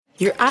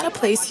You're at a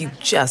place you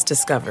just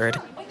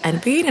discovered.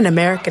 And being an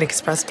American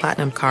Express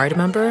Platinum card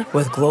member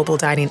with global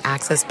dining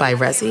access by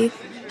Resy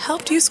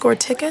helped you score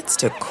tickets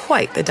to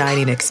quite the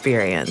dining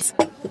experience.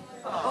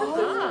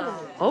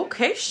 Oh,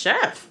 okay,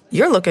 chef.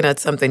 You're looking at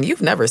something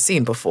you've never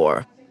seen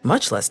before,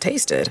 much less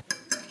tasted.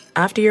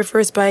 After your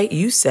first bite,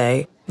 you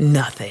say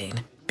nothing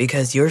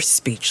because you're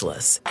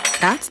speechless.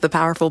 That's the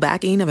powerful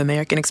backing of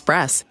American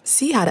Express.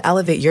 See how to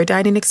elevate your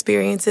dining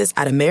experiences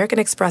at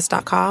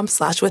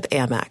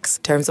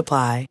americanexpress.com/withAmex. Terms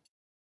apply.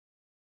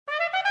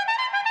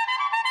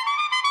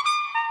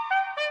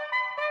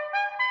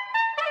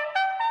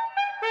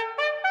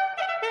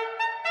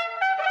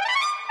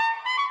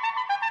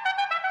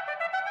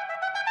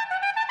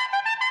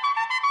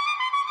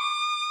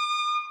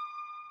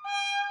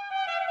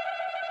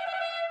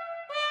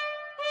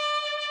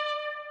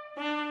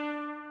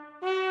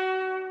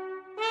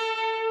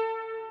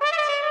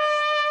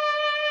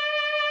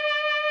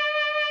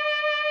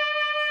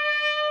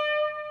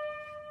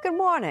 Good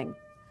morning.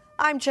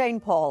 I'm Jane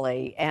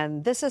Pauley,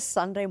 and this is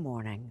Sunday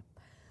Morning.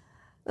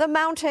 The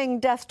mounting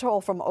death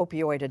toll from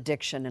opioid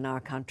addiction in our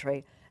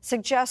country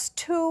suggests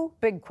two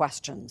big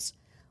questions.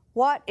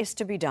 What is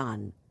to be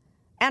done,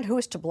 and who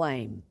is to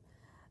blame?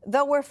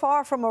 Though we're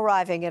far from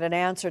arriving at an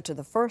answer to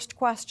the first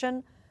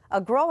question,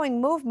 a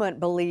growing movement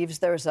believes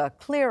there's a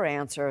clear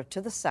answer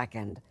to the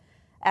second,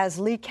 as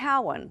Lee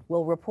Cowan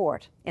will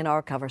report in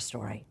our cover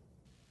story.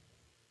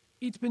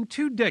 It's been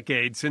 2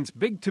 decades since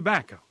Big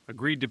Tobacco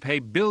agreed to pay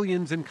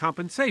billions in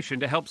compensation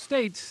to help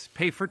states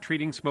pay for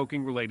treating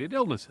smoking-related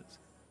illnesses.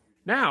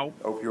 Now,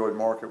 opioid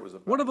market was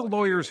one of the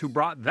lawyers who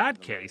brought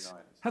that case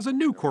has a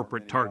new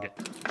corporate target: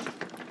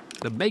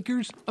 the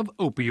makers of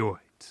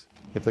opioids.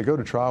 If they go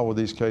to trial with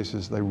these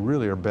cases, they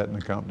really are betting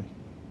the company.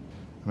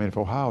 I mean, if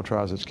Ohio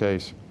tries its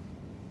case,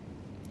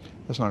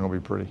 that's not going to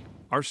be pretty.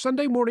 Our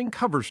Sunday morning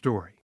cover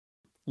story: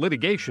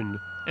 litigation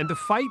and the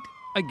fight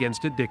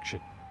against addiction.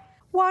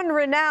 One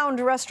renowned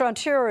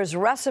restaurateur's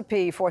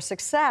recipe for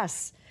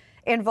success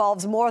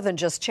involves more than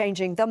just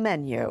changing the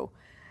menu.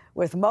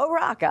 With Mo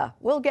Rocca,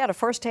 we'll get a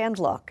first-hand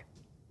look.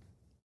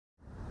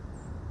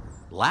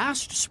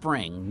 Last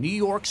spring, New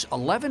York's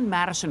 11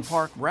 Madison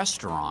Park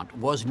restaurant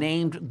was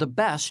named the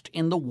best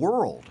in the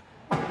world.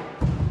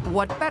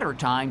 What better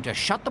time to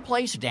shut the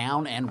place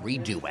down and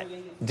redo it?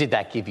 Did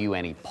that give you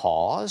any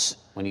pause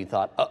when you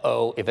thought,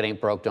 uh-oh, if it ain't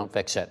broke, don't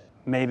fix it?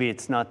 Maybe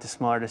it's not the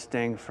smartest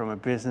thing from a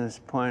business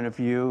point of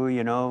view,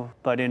 you know,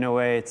 but in a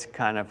way it's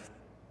kind of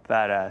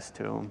badass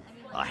too.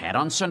 Ahead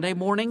on Sunday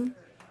Morning,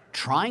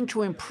 trying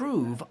to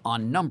improve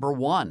on number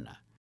one.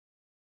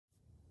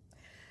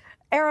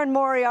 Erin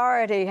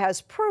Moriarty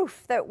has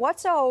proof that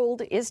what's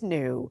old is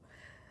new.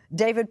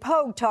 David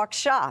Pogue talks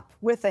shop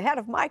with the head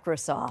of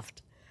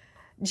Microsoft.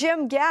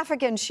 Jim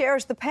Gaffigan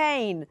shares the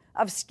pain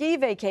of ski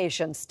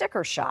vacation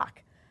sticker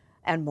shock,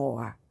 and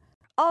more.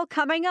 All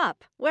coming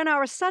up when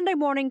our Sunday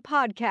Morning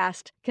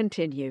podcast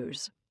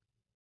continues.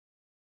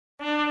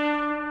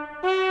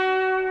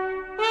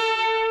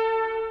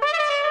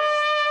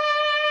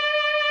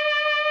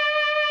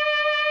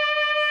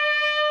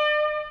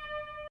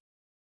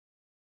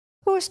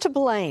 Who's to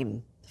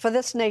blame for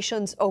this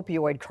nation's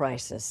opioid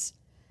crisis?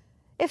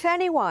 If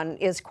anyone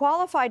is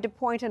qualified to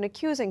point an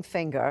accusing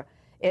finger,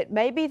 it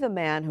may be the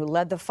man who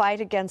led the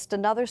fight against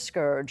another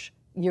scourge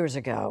years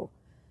ago.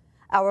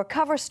 Our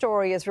cover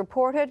story is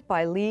reported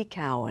by Lee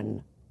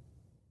Cowan.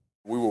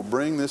 We will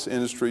bring this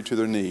industry to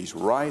their knees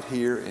right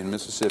here in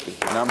Mississippi,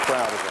 and I'm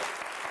proud of that.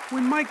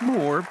 When Mike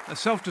Moore, a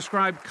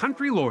self-described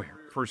country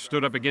lawyer, first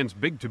stood up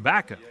against Big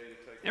Tobacco,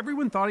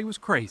 everyone thought he was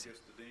crazy.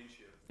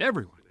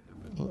 Everyone.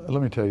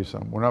 Let me tell you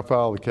something. When I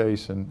filed the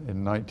case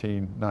in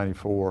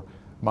 1994,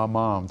 my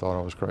mom thought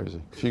I was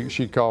crazy.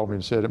 She called me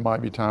and said, it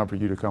might be time for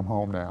you to come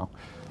home now.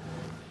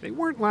 They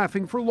weren't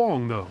laughing for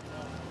long, though.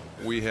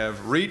 We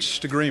have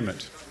reached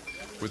agreement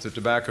with the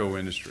tobacco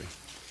industry.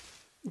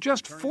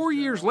 Just 4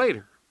 years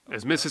later,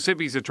 as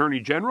Mississippi's Attorney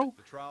General,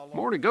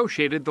 Moore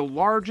negotiated the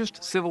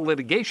largest civil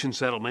litigation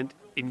settlement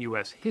in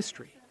U.S.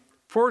 history,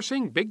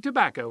 forcing Big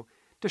Tobacco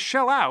to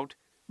shell out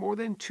more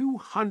than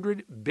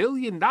 $200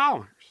 billion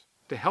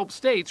to help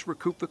states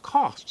recoup the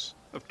costs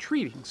of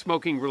treating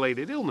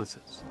smoking-related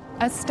illnesses.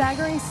 A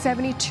staggering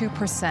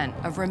 72%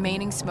 of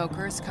remaining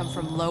smokers come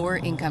from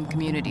lower-income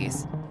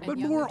communities. But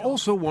Moore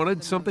also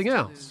wanted something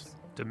else: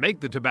 to make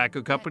the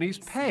tobacco companies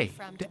pay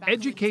to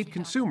educate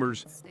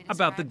consumers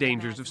about the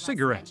dangers of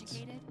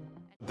cigarettes.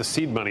 The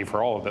seed money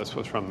for all of this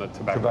was from the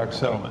tobacco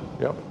settlement.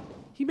 Yep.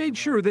 He made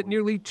sure that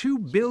nearly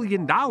 $2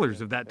 billion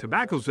of that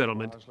tobacco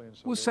settlement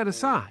was set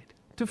aside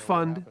to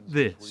fund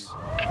this. Excuse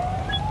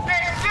me!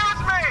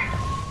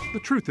 The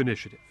Truth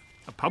Initiative,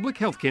 a public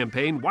health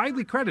campaign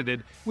widely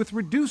credited with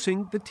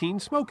reducing the teen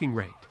smoking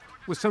rate,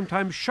 with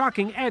sometimes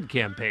shocking ad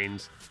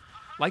campaigns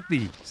like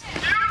these.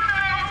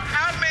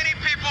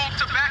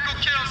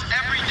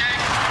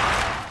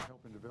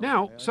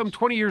 Now, some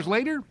 20 years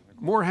later,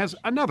 Moore has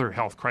another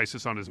health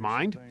crisis on his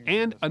mind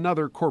and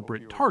another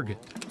corporate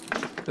target: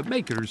 the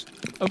makers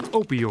of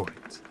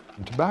opioids.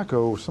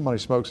 Tobacco, if somebody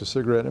smokes a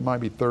cigarette, it might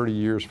be 30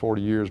 years,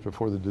 40 years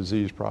before the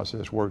disease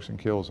process works and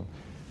kills them.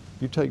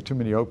 You take too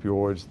many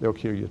opioids, they'll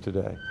kill you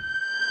today.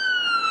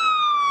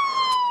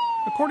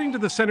 According to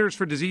the Centers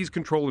for Disease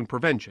Control and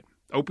Prevention,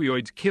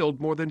 opioids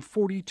killed more than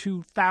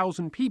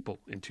 42,000 people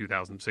in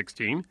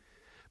 2016.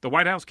 The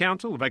White House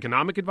Council of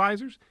Economic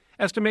Advisors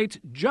estimates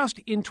just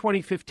in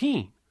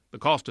 2015, the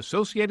cost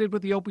associated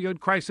with the opioid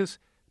crisis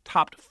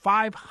topped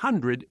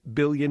 $500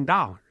 billion.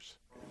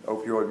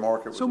 Opioid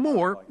market. So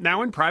Moore,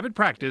 now in private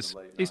practice,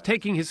 is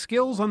taking his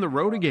skills on the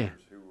road again,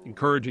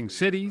 encouraging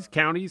cities,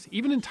 counties,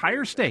 even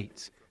entire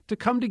states to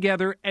come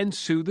together and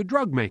sue the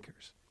drug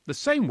makers, the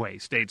same way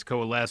states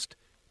coalesced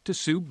to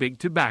sue Big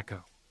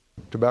Tobacco.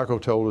 Tobacco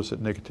told us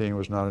that nicotine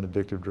was not an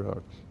addictive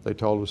drug. They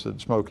told us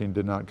that smoking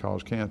did not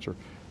cause cancer.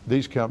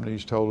 These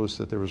companies told us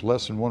that there was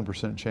less than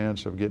 1%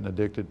 chance of getting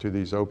addicted to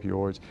these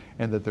opioids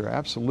and that they're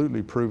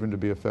absolutely proven to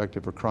be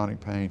effective for chronic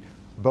pain.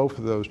 Both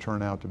of those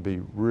turn out to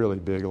be really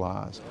big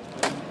lies.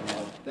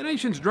 The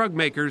nation's drug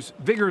makers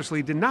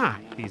vigorously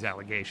deny these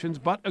allegations,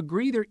 but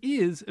agree there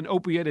is an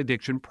opiate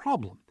addiction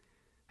problem.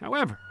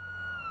 However,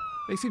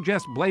 they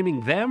suggest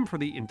blaming them for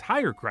the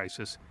entire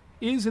crisis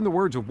is, in the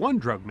words of one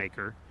drug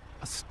maker,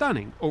 a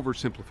stunning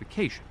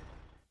oversimplification.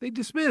 They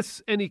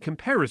dismiss any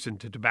comparison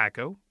to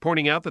tobacco,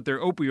 pointing out that their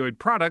opioid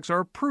products are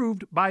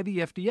approved by the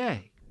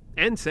FDA,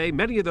 and say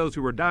many of those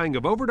who are dying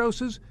of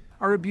overdoses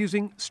are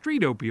abusing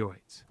street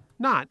opioids,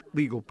 not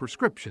legal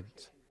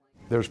prescriptions.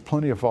 There's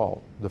plenty of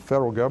fault. The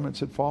federal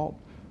government's at fault.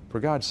 For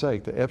God's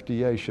sake, the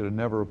FDA should have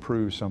never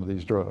approved some of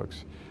these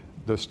drugs.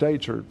 The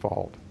states are at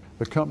fault.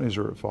 The companies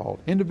are at fault.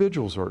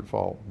 Individuals are at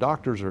fault.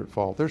 Doctors are at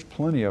fault. There's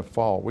plenty of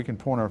fault. We can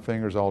point our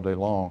fingers all day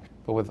long.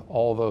 But with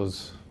all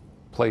those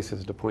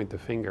places to point the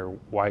finger,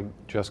 why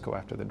just go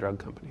after the drug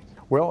companies?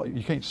 Well,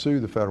 you can't sue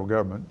the federal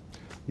government.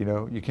 You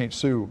know, you can't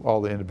sue all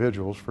the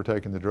individuals for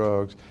taking the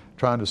drugs.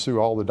 Trying to sue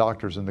all the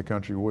doctors in the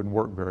country wouldn't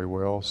work very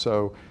well.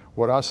 So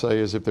what I say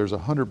is if there's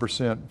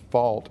 100%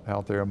 fault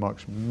out there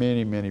amongst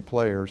many, many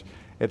players,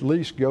 at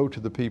least go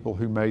to the people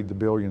who made the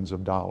billions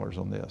of dollars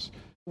on this.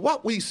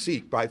 What we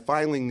seek by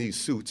filing these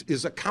suits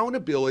is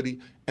accountability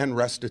and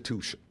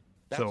restitution.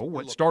 So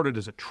what started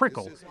as a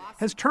trickle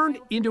has turned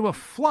into a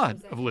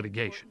flood of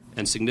litigation.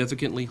 And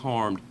significantly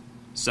harmed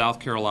South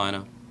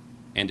Carolina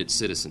and its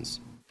citizens.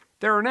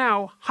 There are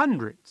now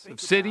hundreds of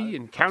city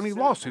and county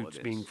lawsuits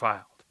being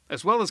filed,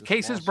 as well as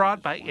cases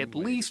brought by at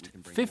least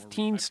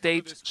 15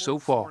 states so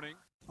far.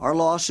 Our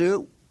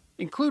lawsuit,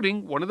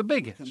 including one of the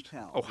biggest,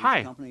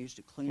 Ohio,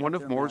 one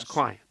of Moore's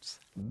clients.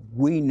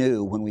 We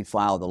knew when we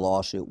filed the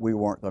lawsuit we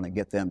weren't going to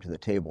get them to the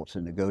table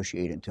to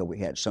negotiate until we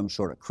had some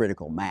sort of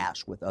critical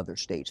mass with other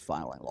states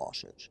filing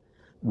lawsuits.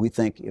 We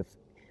think if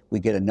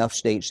we get enough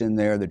states in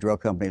there, the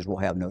drug companies will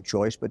have no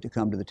choice but to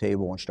come to the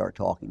table and start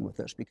talking with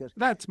us. Because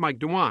that's Mike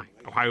DeWine,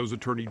 Ohio's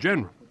Attorney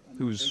General,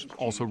 who's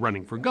also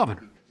running for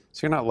governor.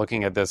 So you're not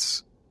looking at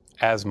this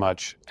as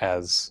much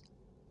as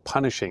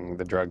punishing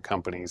the drug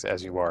companies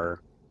as you are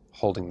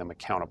holding them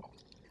accountable.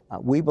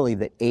 We believe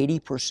that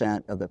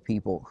 80% of the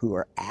people who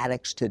are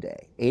addicts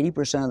today,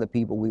 80% of the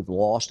people we've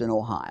lost in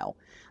Ohio,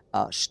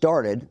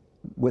 started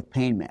with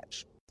pain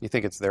meds. You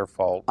think it's their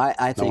fault, no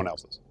one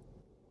else's?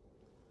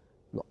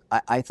 Look,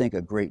 I think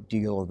a great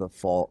deal of the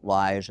fault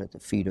lies at the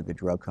feet of the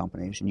drug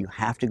companies, and you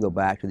have to go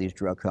back to these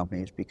drug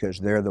companies because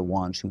they're the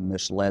ones who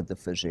misled the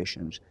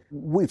physicians.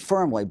 We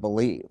firmly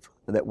believe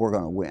that we're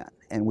going to win,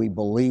 and we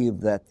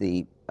believe that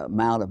the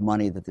amount of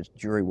money that this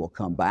jury will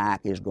come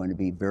back is going to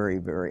be very,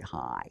 very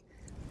high.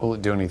 Will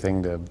it do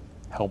anything to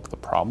help the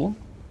problem?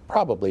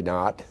 Probably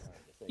not.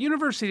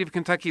 University of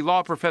Kentucky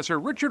law professor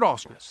Richard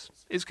Osnes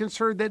is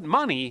concerned that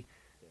money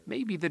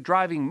may be the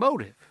driving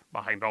motive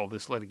behind all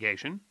this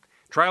litigation.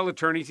 Trial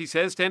attorneys, he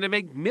says, tend to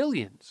make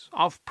millions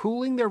off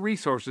pooling their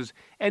resources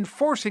and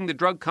forcing the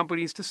drug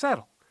companies to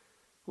settle,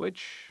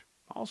 which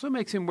also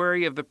makes him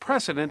wary of the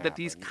precedent that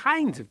these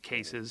kinds of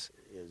cases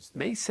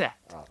may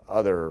set.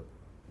 Other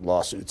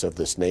lawsuits of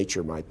this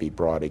nature might be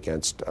brought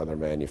against other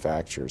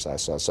manufacturers. I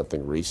saw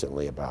something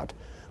recently about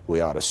we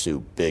ought to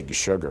sue Big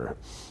Sugar.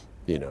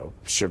 You know,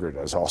 sugar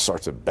does all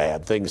sorts of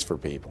bad things for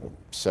people.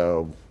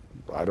 So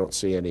I don't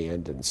see any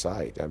end in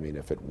sight. I mean,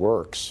 if it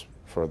works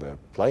for the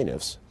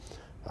plaintiffs,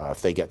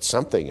 if they get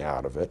something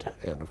out of it,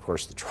 and of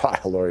course the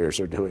trial lawyers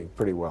are doing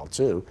pretty well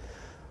too,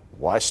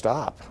 why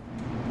stop?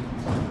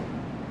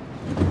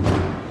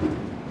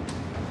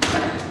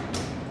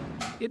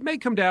 It may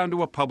come down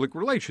to a public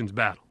relations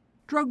battle.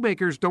 Drug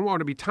makers don't want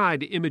to be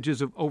tied to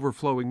images of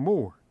overflowing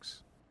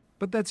morgues.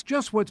 But that's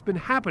just what's been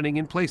happening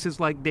in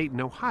places like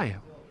Dayton,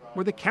 Ohio,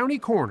 where the county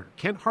coroner,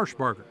 Kent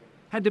Harshbarger,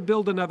 had to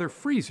build another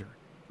freezer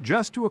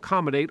just to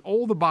accommodate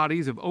all the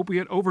bodies of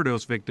opiate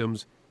overdose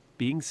victims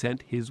being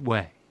sent his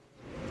way.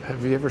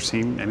 Have you ever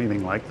seen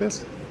anything like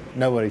this?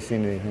 Nobody's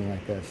seen anything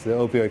like this. The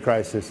opioid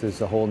crisis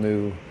is a whole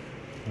new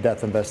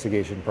death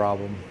investigation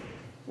problem.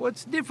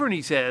 What's different,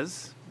 he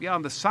says,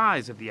 beyond the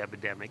size of the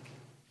epidemic,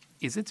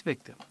 is its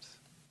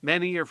victims.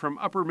 Many are from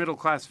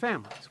upper-middle-class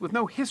families with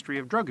no history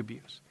of drug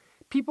abuse.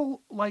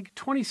 People like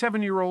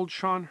 27-year-old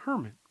Sean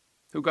Herman,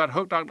 who got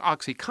hooked on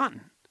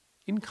OxyContin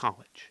in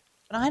college.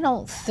 I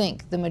don't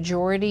think the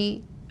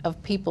majority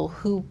of people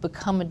who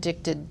become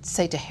addicted,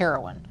 say to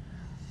heroin,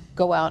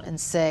 go out and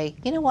say,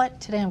 you know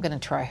what, today I'm going to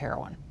try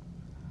heroin.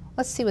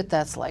 Let's see what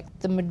that's like.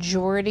 The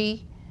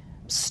majority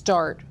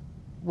start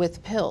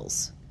with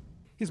pills.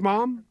 His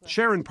mom,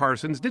 Sharon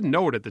Parsons, didn't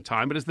know it at the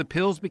time, but as the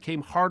pills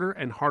became harder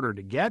and harder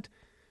to get,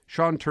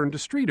 Sean turned to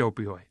street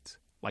opioids,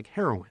 like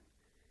heroin.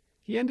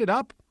 He ended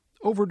up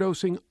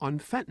overdosing on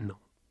fentanyl,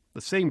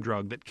 the same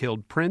drug that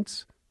killed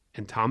Prince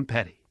and Tom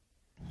Petty.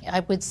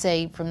 I would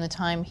say from the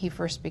time he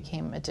first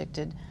became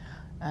addicted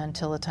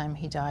until the time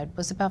he died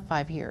was about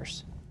 5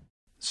 years.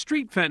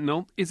 Street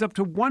fentanyl is up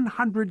to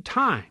 100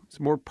 times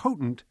more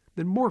potent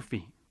than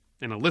morphine,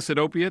 an illicit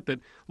opiate that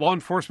law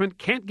enforcement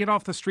can't get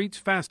off the streets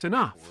fast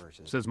enough,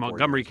 says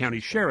Montgomery County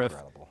Sheriff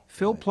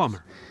Phil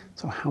Plummer.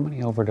 So how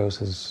many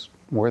overdoses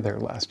were there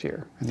last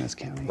year in this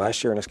county?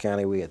 Last year in this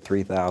county, we had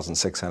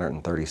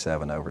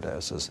 3,637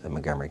 overdoses in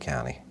Montgomery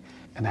County.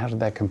 And how did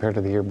that compare to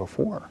the year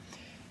before?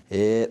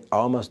 It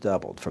almost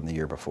doubled from the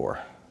year before.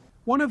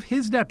 One of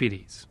his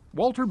deputies,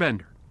 Walter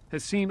Bender,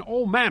 has seen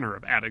all manner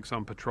of addicts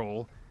on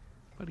patrol,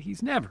 but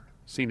he's never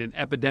seen an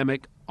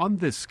epidemic on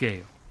this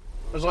scale.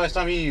 When was the last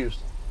time you used?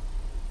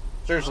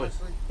 Seriously?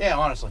 Honestly? Yeah,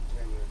 honestly.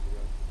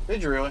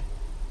 Did you really?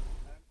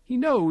 He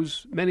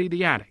knows many of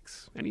the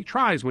addicts, and he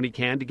tries when he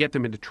can to get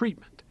them into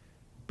treatment,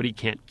 but he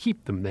can't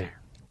keep them there.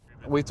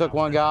 We took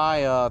one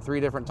guy 3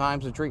 different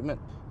times to treatment,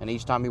 and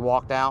each time he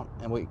walked out,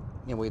 and we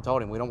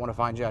told him, we don't want to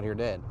find you out here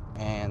dead.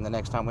 And the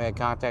next time we had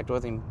contact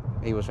with him,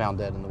 he was found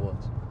dead in the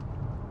woods.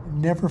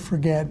 Never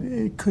forget,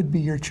 it could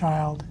be your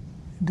child.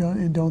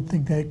 Don't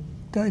think that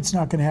it's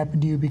not going to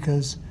happen to you,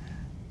 because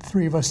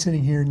 3 of us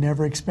sitting here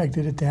never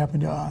expected it to happen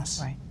to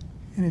us. Right.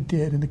 And it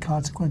did, and the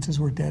consequences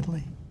were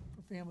deadly.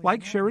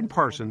 Like Sharon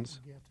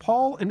Parsons,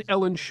 Paul and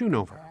Ellen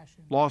Schoonover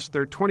lost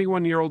their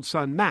 21-year-old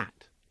son,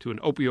 Matt, to an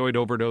opioid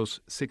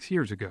overdose 6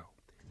 years ago.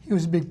 He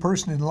was a big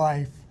person in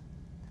life,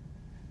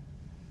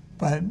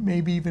 but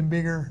maybe even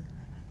bigger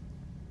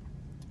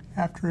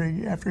after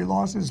he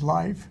lost his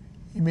life.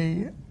 He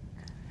may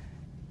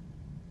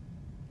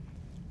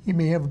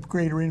have a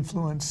greater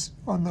influence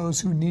on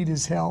those who need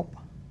his help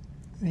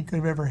than he could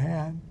have ever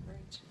had.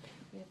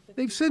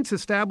 They've since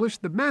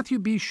established the Matthew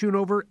B.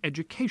 Schoonover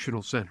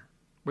Educational Center,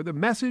 where the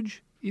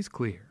message is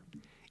clear.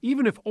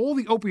 Even if all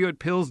the opioid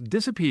pills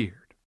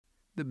disappeared,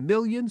 the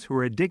millions who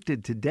are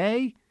addicted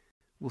today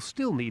will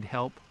still need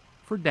help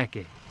for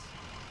decades.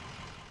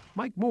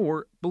 Mike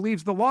Moore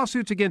believes the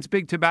lawsuits against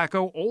Big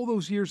Tobacco all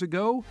those years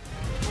ago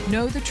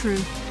Know the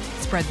truth,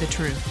 spread the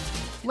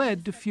truth.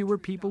 Led to fewer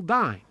people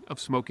dying of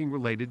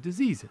smoking-related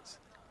diseases.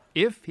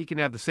 If he can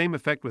have the same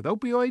effect with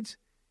opioids,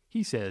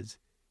 he says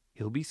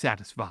he'll be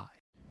satisfied.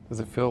 Does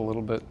it feel a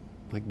little bit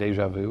like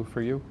deja vu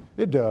for you?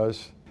 It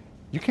does.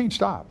 You can't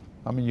stop.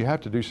 I mean, you have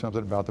to do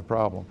something about the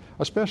problem,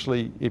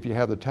 especially if you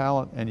have the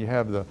talent and you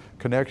have the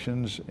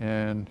connections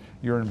and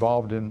you're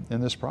involved in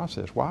this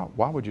process.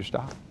 Why would you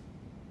stop?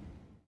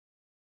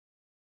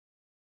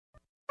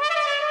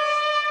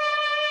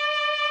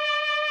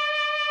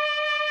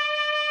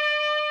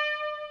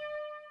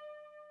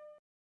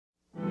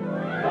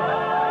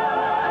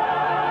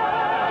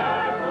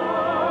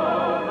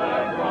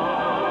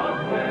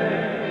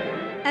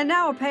 And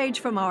now a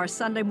page from our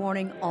Sunday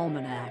morning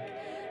almanac.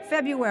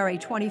 February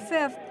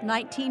 25th,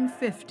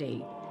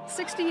 1950,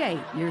 68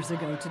 years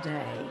ago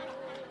today.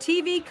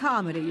 TV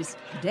comedies,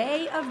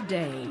 Day of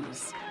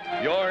Days.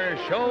 Your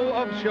show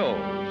of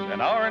shows, an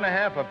hour and a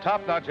half of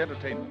top-notch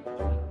entertainment.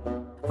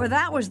 For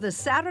that was the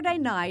Saturday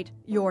night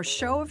Your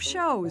Show of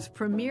Shows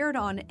premiered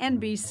on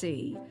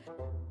NBC.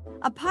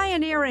 A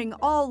pioneering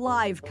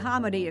all-live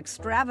comedy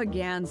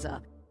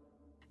extravaganza.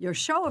 Your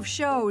Show of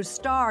Shows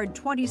starred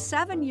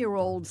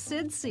 27-year-old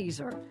Sid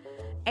Caesar,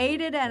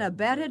 aided and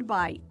abetted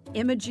by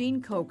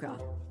Imogene Coca,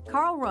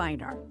 Carl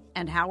Reiner,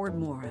 and Howard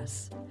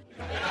Morris.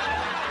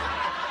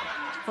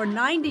 For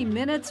 90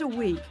 minutes a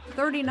week,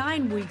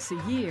 39 weeks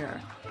a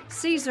year,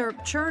 Caesar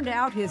churned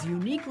out his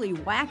uniquely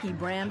wacky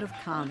brand of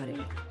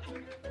comedy.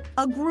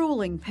 A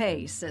grueling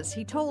pace, as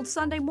he told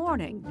Sunday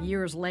Morning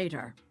years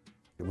later.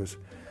 It was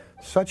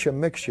such a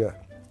mixture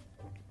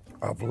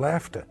of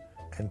laughter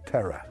and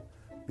terror,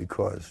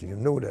 because you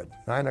knew that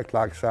 9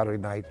 o'clock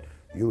Saturday night,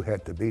 you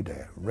had to be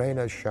there. Rain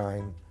or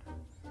shine,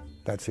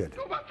 that's it.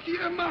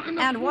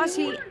 And was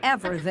he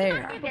ever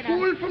there?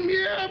 Fool from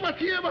here, but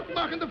here, what's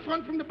back in the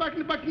front, from the back, and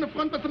the back, and the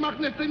front, what's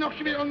machen, it's noch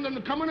schwer,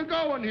 and coming and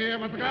going here,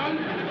 what's going?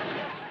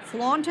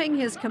 Flaunting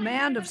his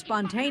command of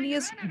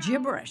spontaneous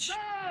gibberish.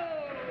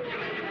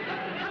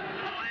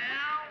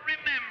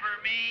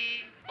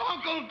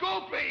 Uncle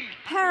Goopy!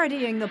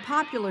 Parodying the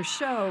popular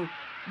show,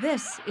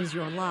 This Is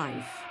Your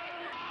Life.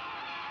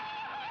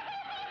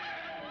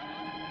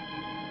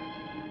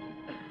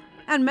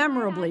 And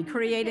memorably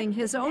creating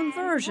his own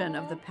version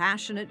of the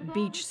passionate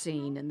beach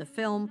scene in the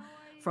film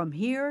From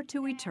Here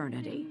to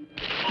Eternity.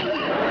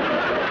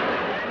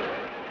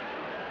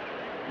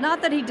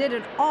 Not that he did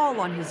it all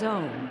on his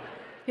own.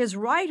 His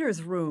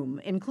writer's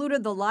room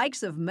included the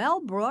likes of Mel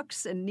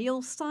Brooks and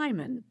Neil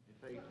Simon.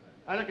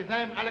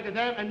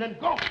 Alakazam, and then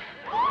go!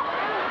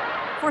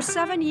 For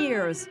 7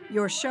 years,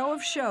 your show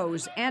of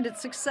shows and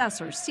its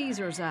successor,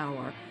 Caesar's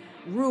Hour,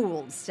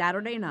 ruled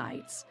Saturday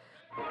nights,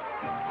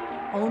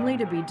 only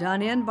to be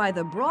done in by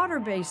the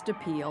broader-based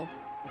appeal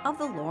of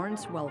The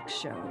Lawrence Welk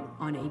Show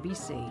on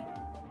ABC.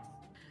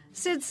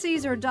 Sid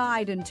Caesar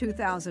died in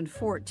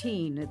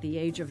 2014 at the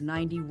age of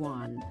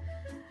 91.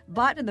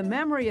 But in the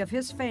memory of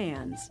his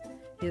fans,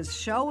 his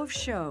show of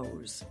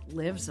shows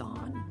lives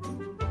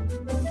on.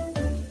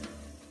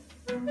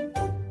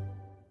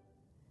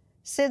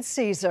 Sid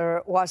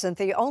Caesar wasn't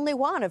the only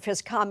one of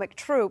his comic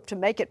troupe to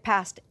make it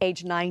past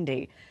age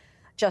 90.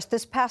 Just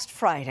this past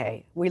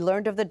Friday, we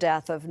learned of the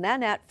death of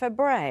Nanette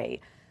Fabray,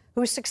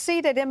 who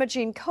succeeded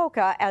Imogene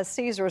Coca as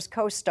Caesar's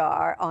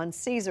co-star on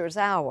Caesar's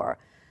Hour.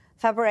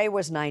 Fabray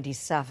was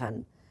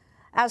 97.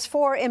 As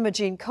for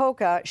Imogene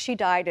Coca, she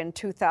died in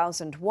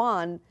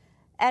 2001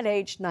 at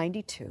age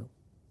 92.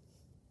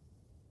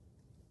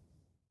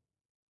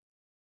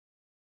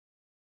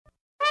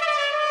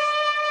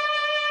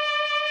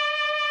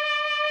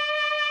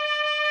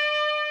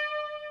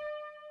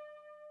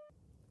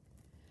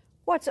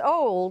 What's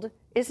old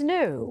is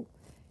new,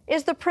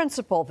 is the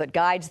principle that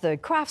guides the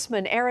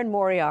craftsman Erin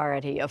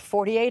Moriarty of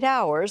 48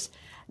 Hours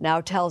now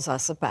tells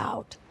us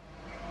about.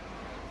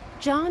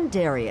 John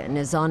Darien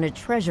is on a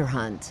treasure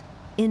hunt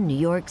in New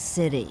York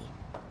City.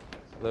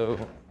 Hello.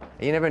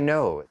 You never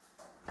know.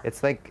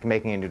 It's like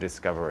making a new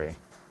discovery.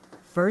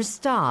 First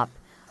stop,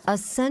 a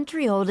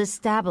century-old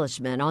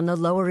establishment on the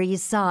Lower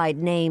East Side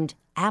named,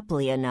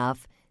 aptly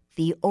enough,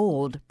 the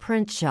Old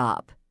Print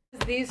Shop.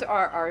 These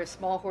are our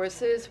small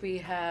horses. We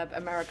have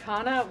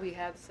Americana. We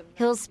have some...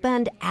 He'll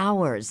spend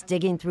hours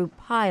digging through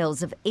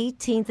piles of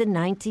 18th and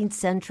 19th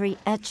century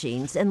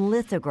etchings and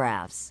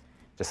lithographs.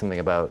 Just something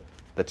about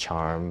the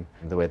charm,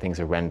 the way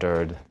things are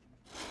rendered.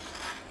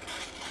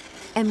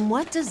 And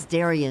what does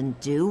Darien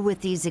do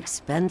with these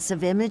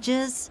expensive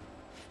images?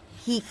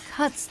 He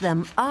cuts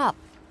them up,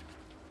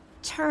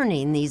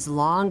 turning these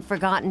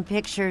long-forgotten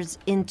pictures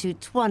into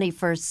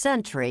 21st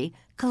century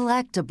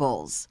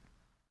collectibles.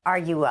 Are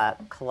you a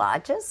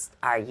collagist?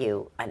 Are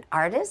you an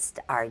artist?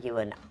 Are you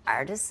an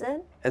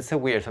artisan? It's so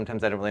weird.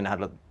 Sometimes I don't really know how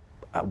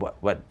to,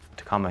 what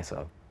to call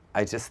myself.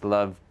 I just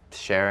love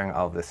sharing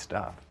all this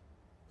stuff.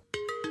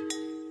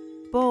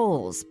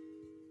 Bowls,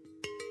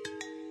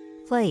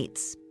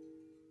 plates,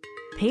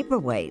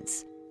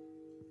 paperweights,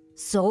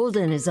 sold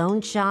in his own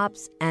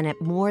shops and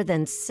at more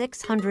than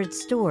 600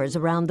 stores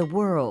around the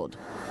world.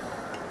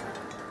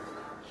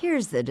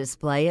 Here's the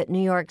display at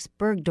New York's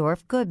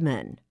Bergdorf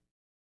Goodman.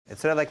 It's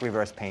sort of like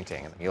reverse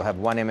painting. You'll have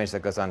one image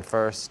that goes on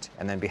first,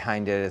 and then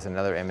behind it is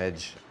another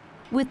image.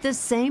 With the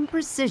same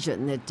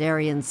precision that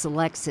Darien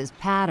selects his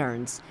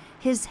patterns,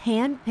 his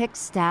hand-picked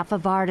staff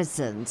of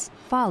artisans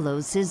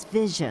follows his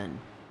vision.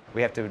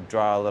 We have to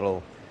draw a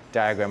little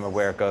diagram of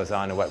where it goes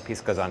on and what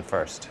piece goes on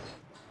first.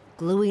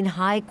 Gluing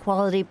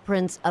high-quality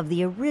prints of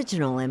the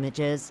original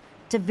images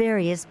to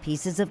various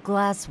pieces of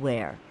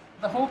glassware.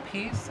 The whole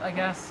piece, I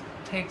guess,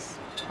 takes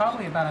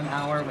probably about an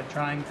hour with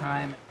drying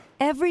time.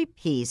 Every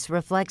piece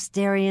reflects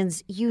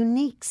Darien's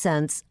unique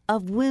sense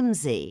of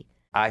whimsy.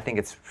 I think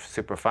it's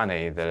super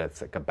funny that it's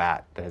like a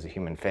bat that has a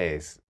human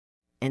face.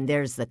 And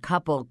there's the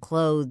couple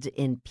clothed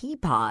in pea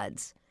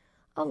pods,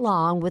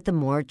 along with the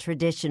more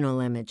traditional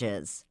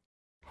images.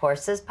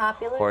 Horses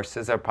popular?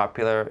 Horses are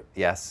popular,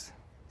 yes.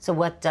 So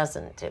what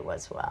doesn't do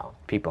as well?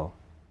 People.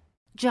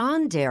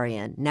 John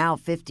Darien, now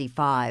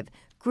 55,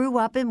 grew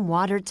up in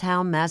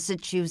Watertown,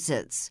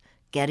 Massachusetts,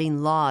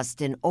 getting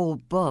lost in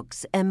old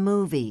books and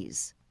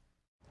movies.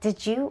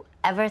 Did you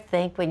ever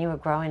think when you were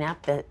growing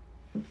up that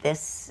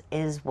this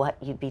is what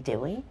you'd be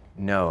doing?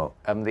 No,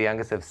 I'm the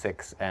youngest of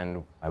 6,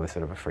 and I was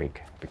sort of a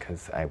freak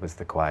because I was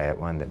the quiet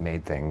one that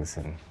made things,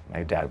 and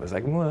my dad was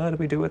like, what do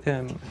we do with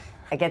him?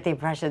 I get the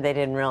impression they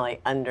didn't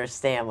really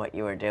understand what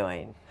you were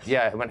doing.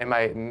 Yeah, in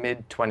my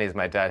mid-20s,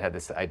 my dad had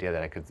this idea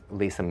that I could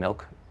lease a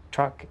milk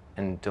truck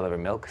and deliver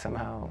milk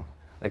somehow.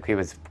 Like, he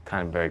was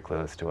kind of very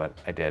close to what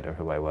I did or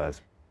who I was.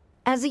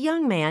 As a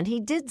young man, he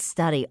did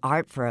study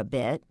art for a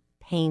bit,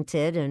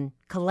 painted and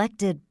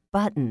collected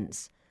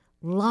buttons.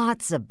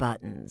 Lots of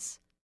buttons.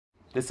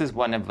 This is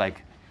one of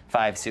like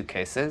 5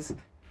 suitcases.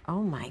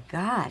 Oh my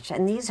gosh,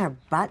 and these are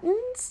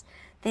buttons?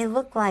 They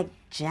look like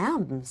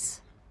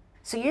gems.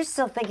 So you're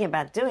still thinking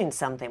about doing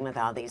something with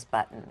all these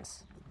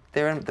buttons?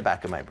 They're in the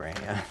back of my brain,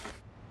 yeah.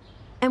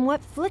 And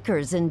what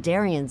flickers in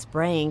Darien's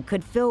brain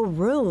could fill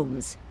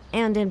rooms,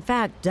 and in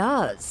fact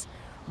does.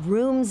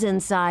 Rooms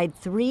inside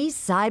 3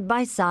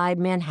 side-by-side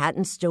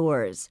Manhattan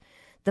stores.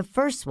 The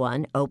first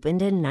one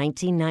opened in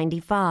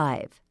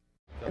 1995.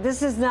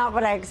 This is not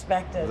what I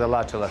expected. There's a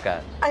lot to look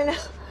at. I know.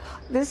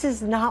 This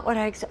is not what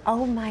I expected.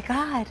 Oh my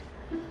God.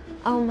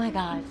 Oh my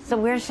God. So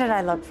where should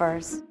I look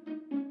first?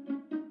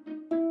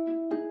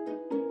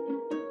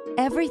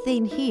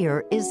 Everything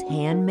here is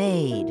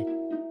handmade.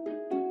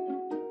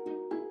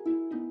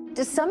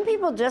 Do some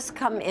people just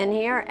come in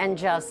here and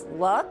just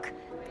look?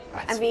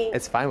 I mean,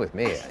 it's fine with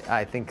me.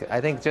 I think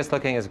just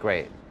looking is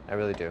great. I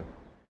really do.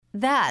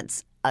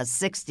 That's a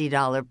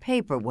 $60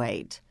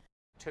 paperweight.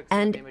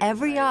 And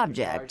every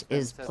object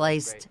is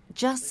placed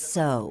just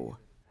so.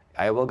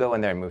 I will go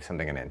in there and move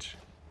something an inch.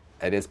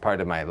 It is part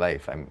of my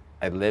life.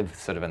 I live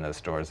sort of in those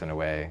stores in a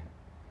way,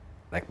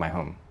 like my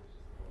home.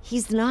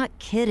 He's not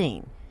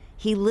kidding.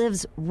 He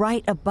lives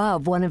right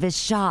above one of his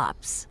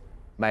shops.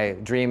 My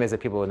dream is that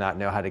people would not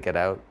know how to get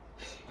out,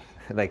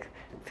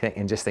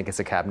 and just think it's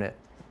a cabinet.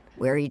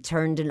 Where he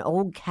turned an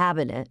old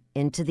cabinet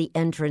into the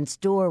entrance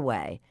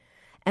doorway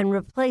and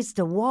replaced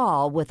a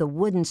wall with a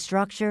wooden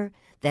structure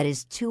that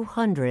is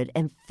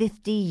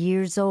 250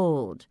 years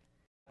old.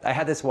 I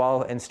had this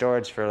wall in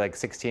storage for like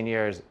 16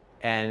 years,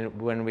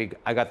 and when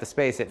I got the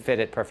space, it fit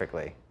it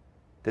perfectly.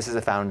 This is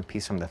a found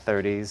piece from the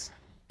 30s.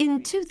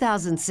 In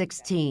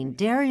 2016,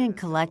 Darian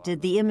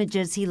collected the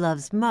images he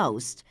loves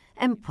most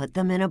and put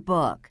them in a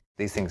book.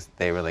 These things,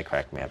 they really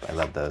crack me up. I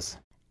love those.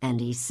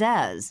 And he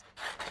says,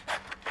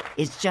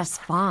 it's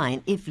just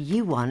fine if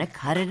you want to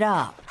cut it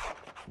up.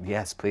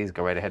 Yes, please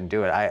go right ahead and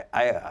do it.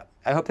 I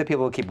hope that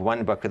people will keep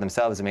one book for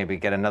themselves and maybe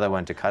get another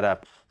one to cut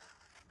up.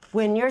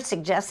 When you're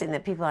suggesting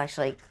that people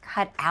actually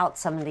cut out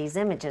some of these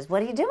images, what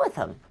do you do with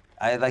them?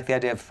 I like the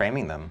idea of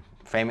framing them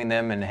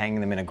and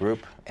hanging them in a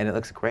group, and it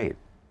looks great.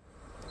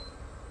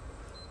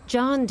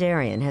 John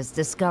Darian has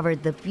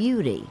discovered the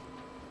beauty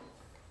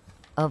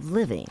of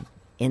living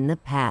in the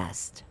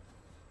past.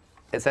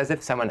 It's as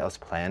if someone else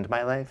planned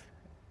my life,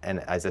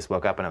 and I just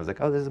woke up and I was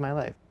like, oh, this is my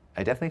life.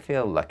 I definitely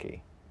feel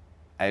lucky.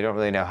 I don't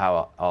really know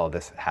how all of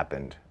this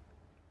happened.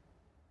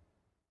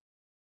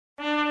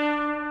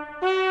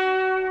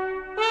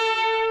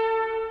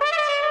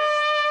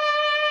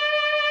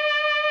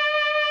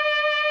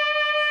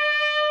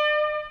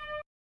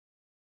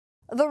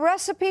 The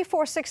recipe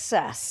for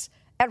success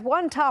at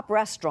one top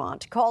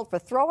restaurant called for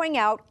throwing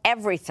out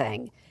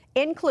everything,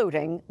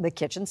 including the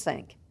kitchen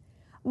sink.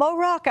 Mo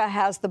Rocca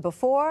has the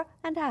before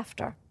and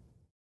after.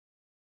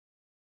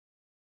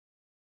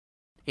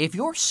 If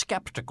you're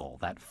skeptical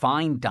that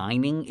fine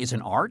dining is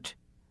an art,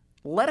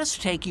 let us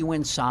take you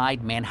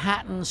inside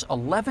Manhattan's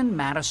 11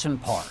 Madison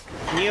Park.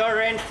 New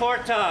Orange Four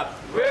Top.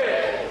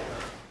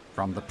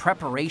 From the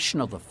preparation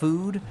of the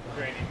food,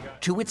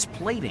 to its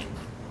plating,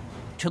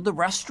 to the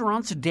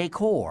restaurant's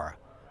decor,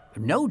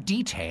 no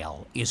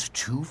detail is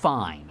too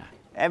fine.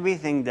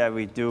 Everything that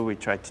we do, we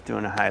try to do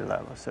on a high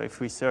level. So if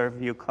we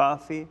serve you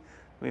coffee,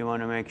 we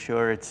want to make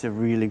sure it's a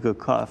really good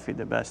coffee,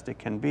 the best it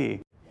can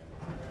be.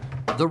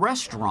 The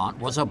restaurant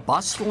was a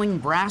bustling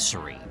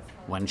brasserie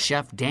when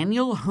chef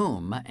Daniel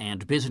Humm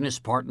and business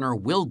partner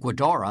Will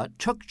Guidara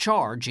took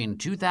charge in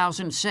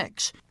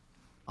 2006.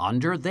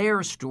 Under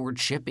their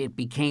stewardship, it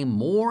became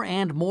more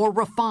and more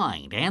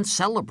refined and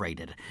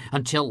celebrated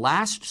until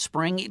last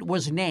spring it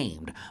was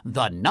named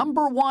the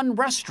 #1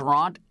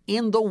 restaurant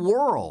in the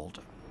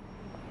world.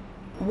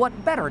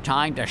 What better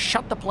time to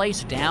shut the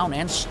place down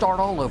and start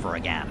all over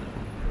again?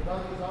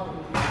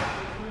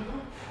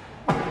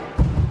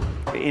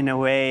 In a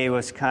way, it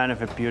was kind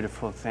of a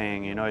beautiful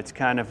thing. You know, it's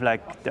kind of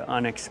like the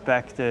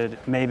unexpected.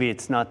 Maybe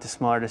it's not the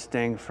smartest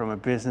thing from a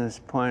business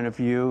point of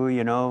view,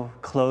 you know,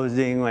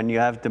 closing when you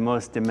have the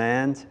most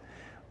demand.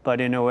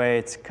 But in a way,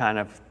 it's kind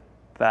of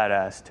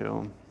badass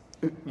too.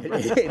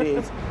 It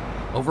is.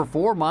 Over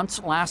 4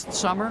 months last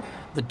summer,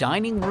 the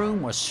dining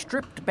room was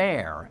stripped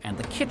bare and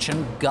the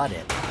kitchen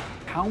gutted.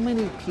 How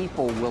many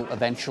people will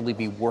eventually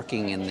be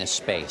working in this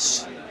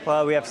space?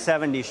 Well, we have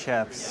 70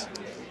 chefs.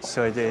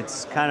 So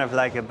it's kind of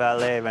like a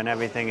ballet when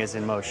everything is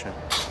in motion.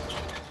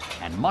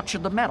 And much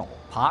of the metal,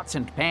 pots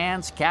and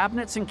pans,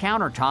 cabinets and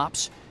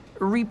countertops,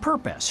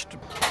 repurposed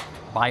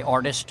by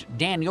artist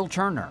Daniel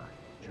Turner.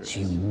 So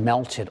you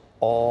melted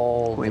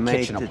all the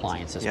kitchen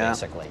appliances,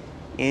 basically.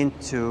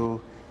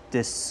 Into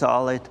this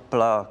solid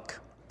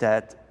block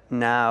that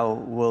now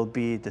will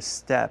be the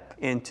step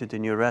into the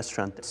new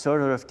restaurant.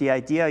 Sort of the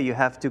idea you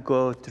have to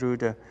go through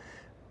the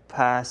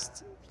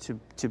past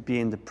to be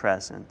in the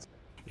present.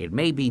 It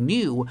may be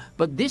new,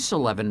 but this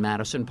 11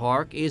 Madison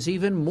Park is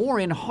even more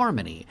in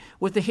harmony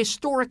with the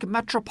historic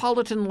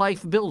Metropolitan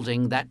Life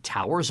building that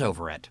towers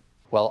over it.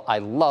 Well, I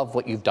love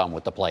what you've done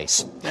with the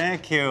place.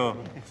 Thank you.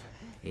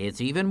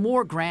 It's even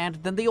more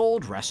grand than the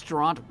old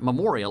restaurant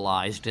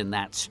memorialized in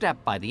that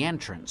step by the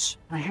entrance.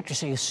 I have to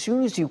say, as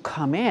soon as you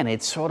come in,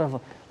 it's sort of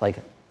like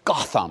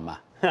Gotham.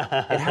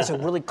 It has a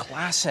really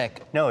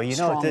classic, No, you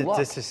know, look.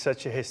 this is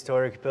such a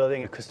historic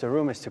building because the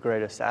room is the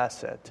greatest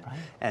asset. Right.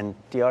 And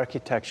the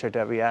architecture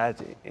that we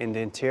add in the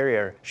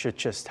interior should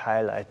just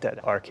highlight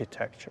that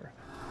architecture.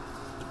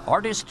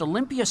 Artist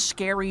Olympia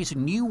Scary's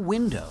new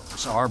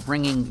windows are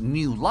bringing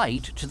new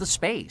light to the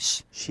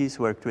space. She's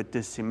worked with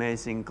this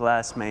amazing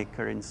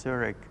glassmaker in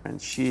Zurich,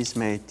 and she's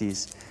made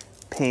these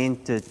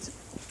painted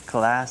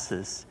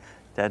glasses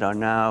that are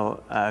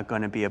now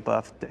going to be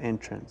above the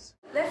entrance.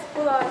 Let's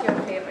pull out your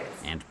favorites.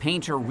 And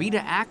painter Rita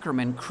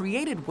Ackerman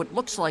created what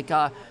looks like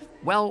a,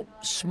 well,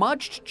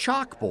 smudged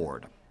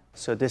chalkboard.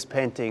 So this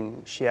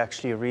painting, she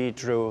actually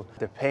redrew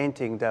the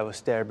painting that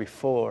was there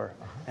before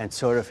and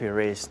sort of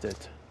erased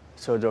it.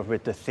 Sort of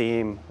with the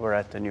theme, we're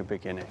at the new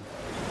beginning.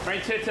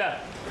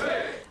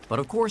 But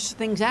of course,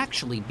 things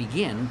actually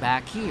begin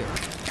back here.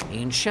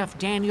 In Chef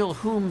Daniel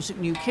Hume's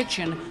new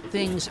kitchen,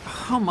 things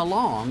hum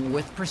along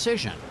with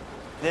precision.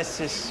 This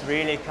is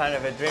really kind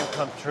of a dream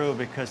come true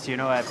because, you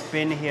know, I've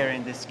been here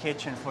in this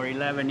kitchen for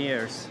 11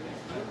 years.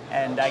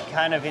 And I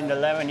kind of, in the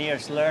 11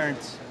 years, learned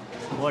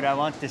what I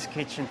want this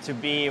kitchen to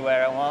be,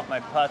 where I want my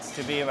pots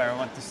to be, where I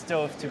want the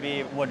stove to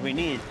be, what we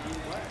need.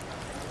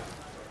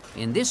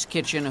 In this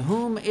kitchen,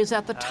 Hume is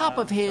at the top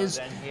of his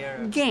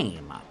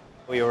game.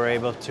 We were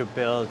able to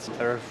build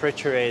a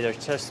refrigerator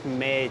just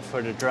made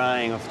for the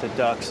drying of the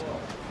ducks.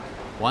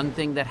 One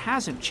thing that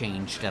hasn't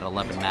changed at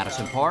 11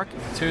 Madison Park,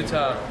 too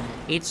tough.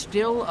 It's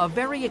still a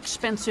very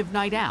expensive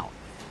night out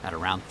at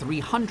around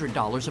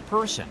 $300 a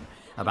person,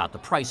 about the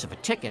price of a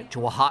ticket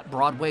to a hot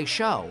Broadway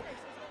show,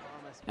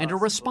 and a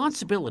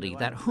responsibility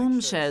that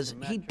Hume says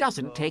he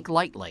doesn't take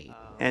lightly.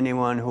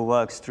 Anyone who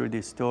walks through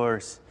these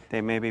doors,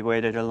 they maybe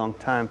waited a long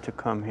time to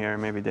come here,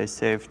 maybe they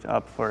saved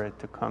up for it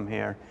to come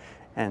here,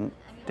 and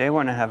they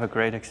want to have a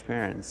great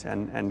experience,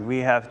 and we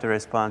have the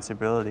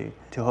responsibility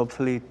to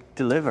hopefully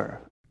deliver.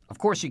 Of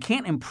course, you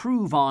can't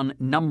improve on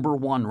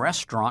 #1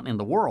 restaurant in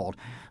the world,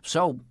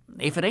 so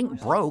if it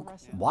ain't broke,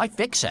 why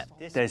fix it?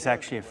 There's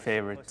actually a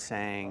favorite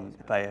saying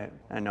by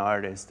an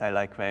artist I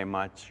like very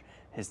much.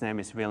 His name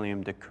is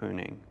William de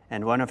Kooning,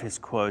 and one of his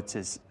quotes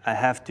is, "I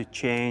have to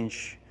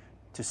change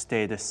to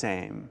stay the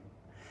same."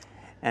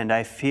 And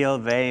I feel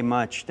very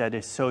much that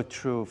is so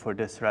true for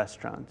this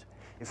restaurant.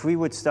 If we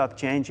would stop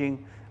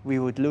changing, we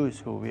would lose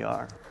who we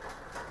are.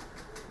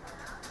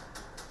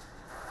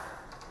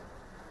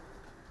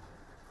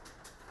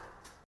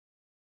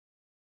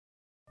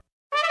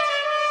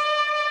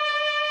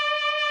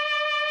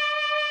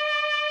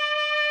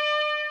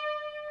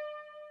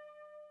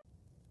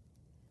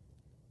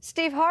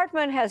 Steve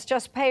Hartman has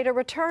just paid a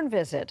return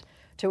visit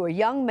to a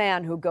young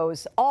man who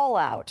goes all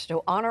out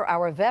to honor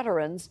our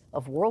veterans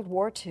of World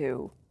War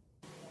II.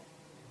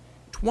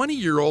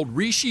 20-year-old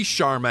Rishi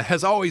Sharma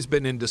has always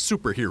been into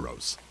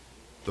superheroes,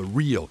 the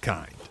real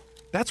kind.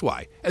 That's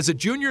why, as a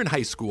junior in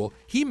high school,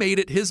 he made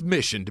it his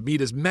mission to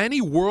meet as many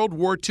World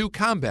War II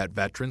combat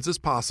veterans as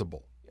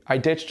possible. I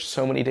ditched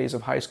so many days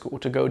of high school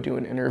to go do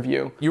an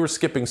interview. You were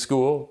skipping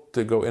school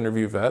to go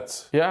interview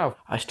vets? Yeah.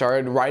 I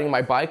started riding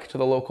my bike to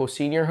the local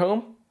senior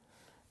home.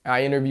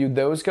 I interviewed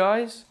those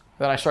guys.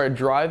 Then I started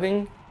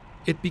driving.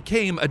 It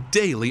became a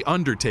daily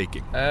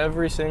undertaking.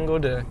 Every single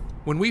day.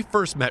 When we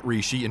first met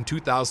Rishi in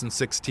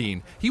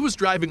 2016, he was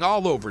driving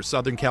all over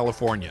Southern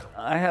California.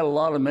 I had a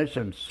lot of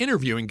missions.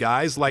 Interviewing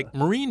guys like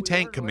Marine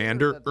Tank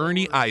Commander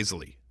Ernie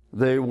Isley.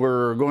 They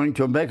were going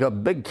to make a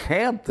big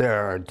camp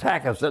there,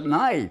 attack us at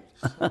night.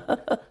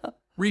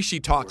 Rishi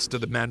talks to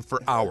the men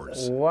for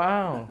hours.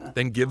 Wow.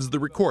 Then gives the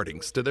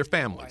recordings to their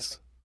families.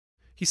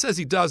 He says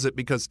he does it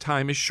because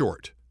time is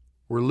short.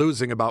 We're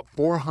losing about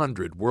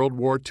 400 World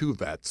War II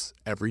vets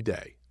every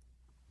day.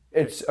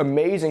 It's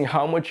amazing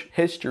how much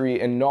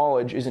history and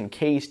knowledge is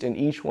encased in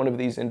each one of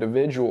these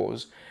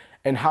individuals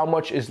and how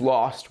much is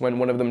lost when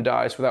one of them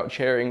dies without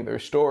sharing their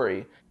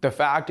story. The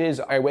fact is,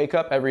 I wake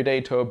up every day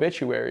to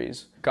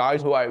obituaries,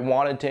 guys who I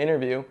wanted to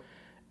interview,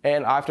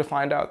 and I have to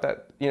find out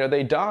that,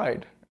 they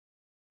died.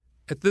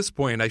 At this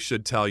point, I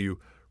should tell you,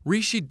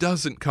 Rishi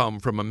doesn't come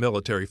from a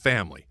military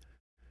family.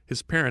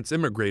 His parents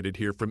immigrated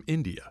here from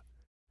India.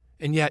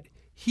 And yet,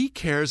 he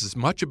cares as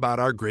much about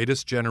our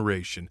greatest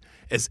generation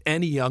as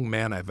any young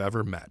man I've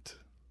ever met.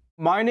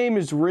 My name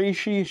is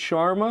Rishi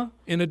Sharma.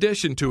 In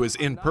addition to his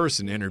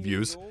in-person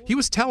interviews, he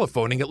was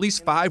telephoning at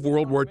least 5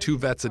 World War II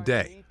vets a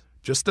day,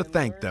 just to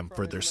thank them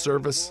for their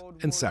service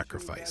and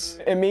sacrifice.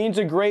 It means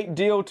a great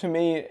deal to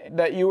me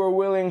that you were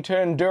willing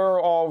to endure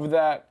all of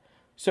that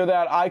so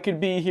that I could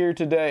be here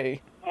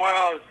today.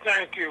 Well,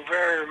 thank you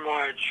very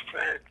much.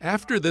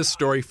 After this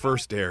story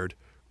first aired,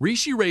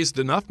 Rishi raised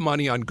enough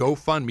money on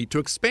GoFundMe to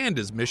expand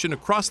his mission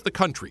across the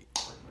country.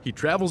 He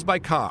travels by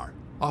car,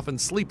 often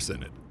sleeps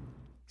in it.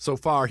 So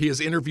far, he has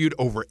interviewed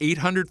over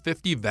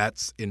 850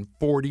 vets in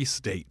 40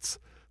 states,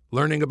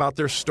 learning about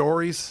their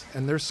stories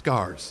and their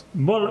scars.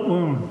 Bullet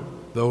wound.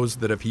 Those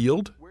that have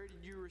healed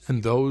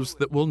and those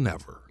that will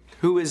never.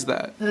 Who is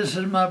that? This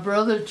is my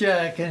brother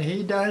Jack, and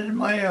he died in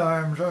my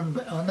arms on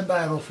the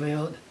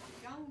battlefield.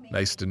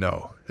 Nice to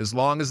know. As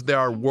long as there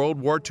are World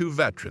War II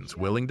veterans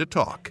willing to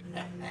talk,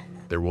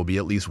 there will be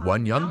at least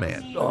one young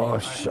man. Oh,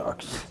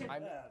 shucks.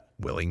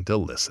 Willing to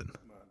listen.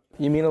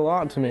 You mean a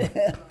lot to me.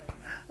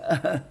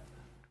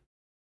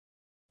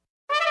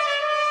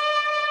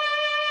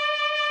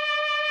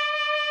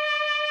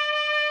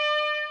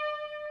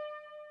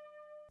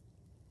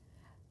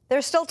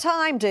 There's still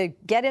time to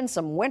get in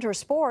some winter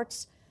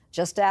sports.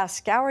 Just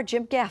ask our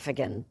Jim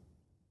Gaffigan.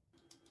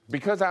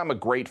 Because I'm a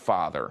great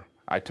father,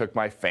 I took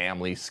my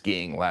family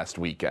skiing last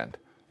weekend.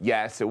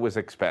 Yes, it was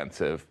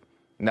expensive.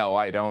 No,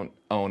 I don't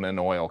own an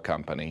oil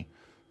company.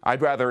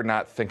 I'd rather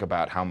not think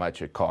about how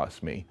much it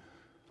costs me.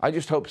 I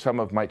just hope some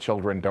of my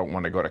children don't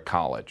want to go to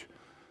college.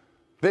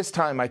 This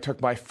time I took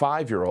my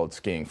 5-year-old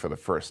skiing for the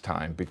first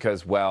time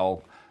because,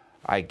 well,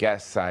 I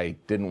guess I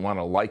didn't want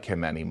to like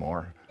him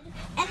anymore.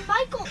 And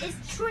Michael is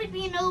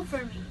tripping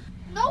over me.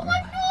 No,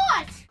 I'm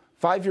not!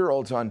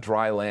 5-year-olds on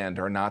dry land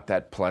are not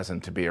that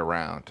pleasant to be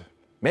around.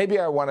 Maybe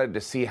I wanted to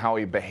see how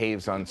he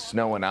behaves on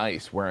snow and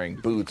ice wearing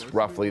boots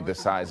roughly the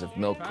size of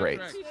milk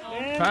crates.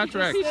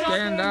 Patrick,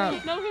 stand up.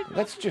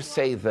 Let's just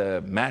say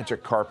the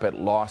magic carpet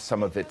lost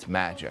some of its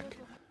magic.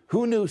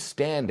 Who knew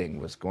standing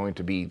was going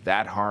to be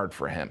that hard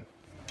for him?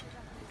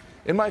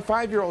 In my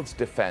 5-year-old's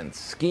defense,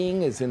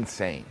 skiing is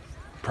insane.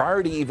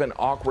 Prior to even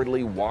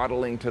awkwardly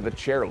waddling to the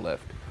chairlift,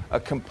 a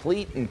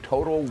complete and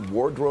total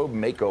wardrobe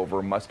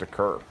makeover must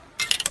occur.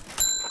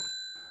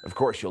 Of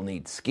course, you'll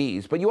need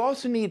skis, but you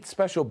also need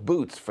special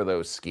boots for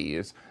those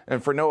skis,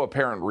 and for no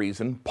apparent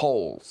reason,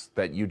 poles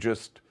that you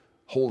just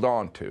hold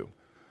on to.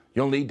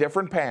 You'll need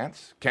different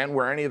pants. Can't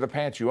wear any of the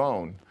pants you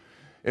own.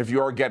 If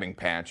you're getting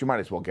pants, you might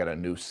as well get a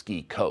new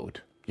ski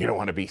coat. You don't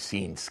want to be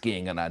seen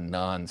skiing in a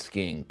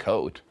non-skiing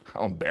coat.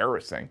 How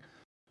embarrassing.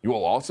 You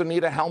will also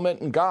need a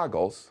helmet and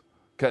goggles,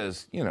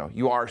 because,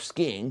 you are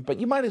skiing, but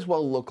you might as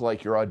well look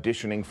like you're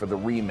auditioning for the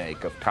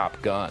remake of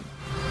Top Gun.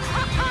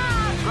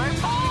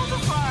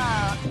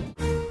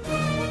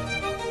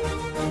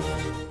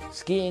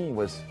 Skiing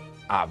was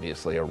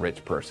obviously a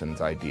rich person's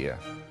idea.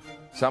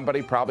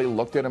 Somebody probably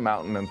looked at a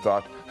mountain and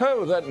thought,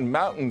 oh, that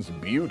mountain's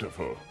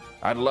beautiful.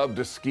 I'd love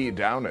to ski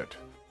down it.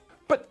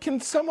 But can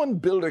someone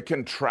build a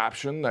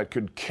contraption that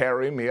could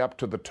carry me up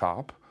to the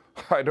top?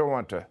 I don't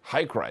want to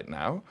hike right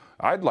now.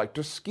 I'd like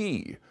to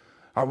ski.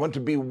 I want to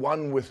be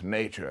one with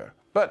nature.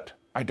 But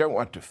I don't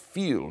want to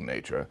feel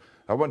nature.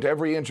 I want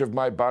every inch of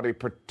my body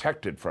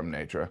protected from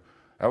nature.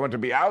 I want to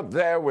be out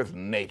there with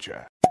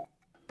nature.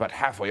 But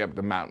halfway up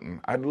the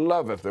mountain, I'd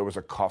love if there was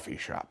a coffee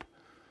shop.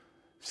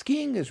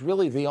 Skiing is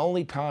really the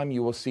only time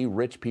you will see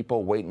rich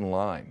people wait in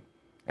line.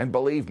 And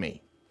believe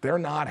me, they're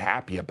not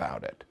happy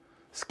about it.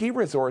 Ski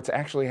resorts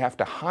actually have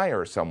to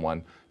hire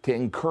someone to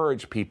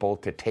encourage people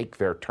to take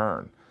their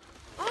turn.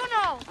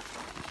 Uno!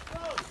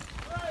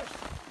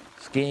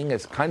 Skiing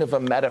is kind of a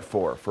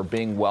metaphor for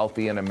being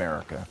wealthy in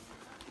America.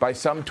 By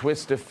some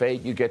twist of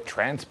fate, you get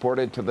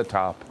transported to the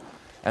top,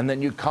 and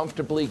then you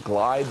comfortably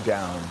glide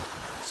down,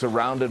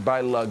 surrounded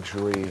by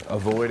luxury,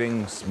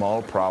 avoiding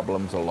small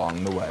problems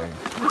along the way.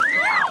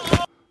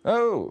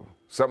 Oh,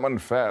 someone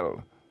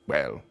fell.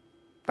 Well,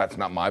 that's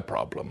not my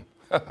problem.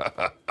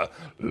 La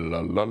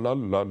la la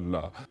la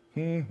la.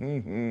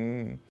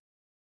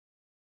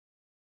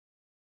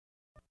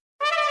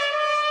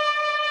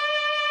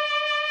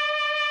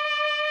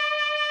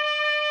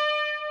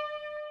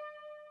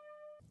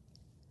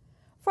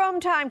 From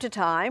time to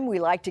time, we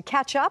like to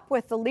catch up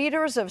with the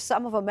leaders of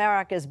some of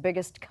America's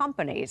biggest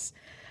companies.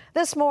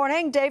 This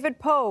morning, David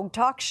Pogue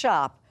talks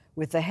shop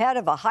with the head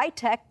of a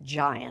high-tech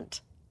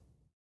giant.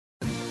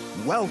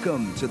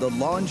 Welcome to the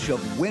launch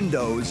of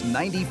Windows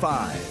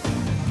 95.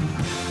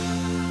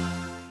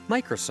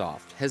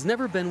 Microsoft has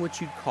never been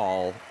what you'd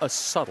call a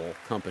subtle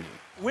company.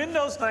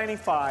 Windows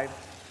 95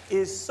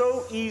 is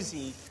so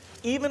easy,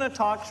 even a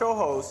talk show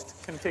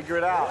host can figure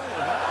it out.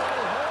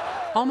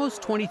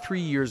 Almost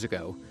 23 years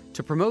ago,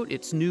 to promote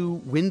its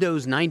new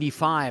Windows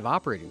 95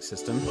 operating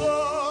system,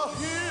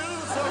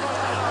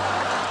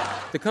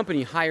 the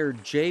company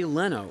hired Jay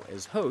Leno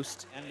as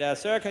host. And,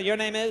 sir, your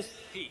name is?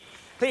 Pete.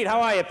 Pete,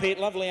 how are you, Pete?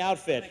 Lovely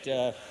outfit.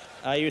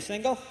 Are you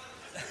single?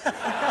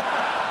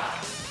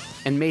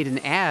 And made an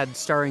ad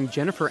starring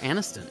Jennifer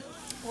Aniston.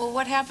 Well,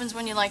 what happens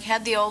when you,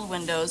 had the old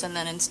Windows and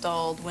then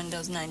installed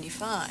Windows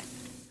 95?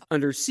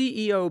 Under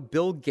CEO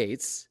Bill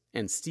Gates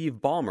and Steve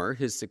Ballmer,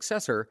 his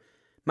successor,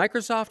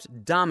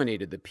 Microsoft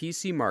dominated the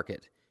PC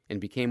market and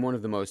became one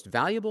of the most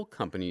valuable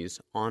companies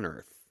on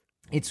Earth.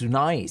 It's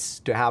nice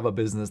to have a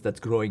business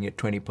that's growing at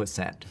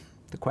 20%.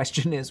 The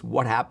question is,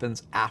 what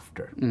happens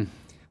after?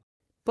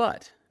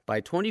 But by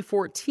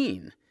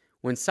 2014,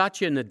 when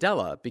Satya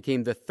Nadella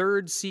became the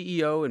third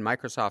CEO in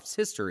Microsoft's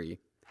history,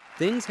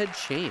 things had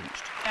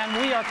changed.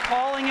 And we are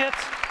calling it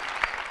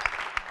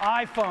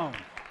iPhone.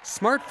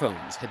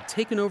 Smartphones had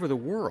taken over the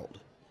world,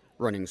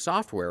 running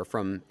software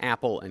from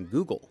Apple and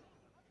Google.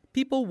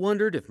 People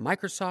wondered if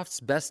Microsoft's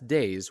best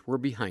days were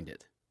behind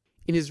it.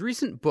 In his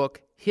recent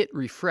book, Hit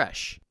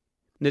Refresh,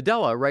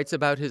 Nadella writes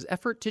about his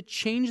effort to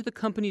change the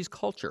company's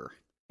culture.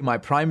 My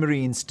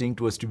primary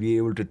instinct was to be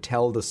able to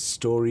tell the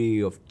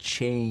story of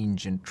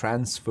change and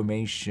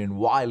transformation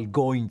while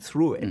going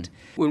through it.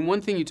 When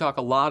one thing you talk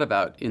a lot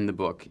about in the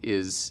book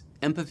is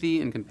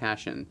empathy and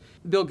compassion.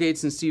 Bill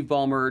Gates and Steve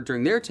Ballmer,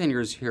 during their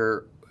tenures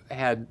here,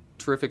 had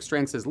terrific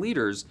strengths as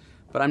leaders,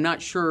 but I'm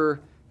not sure,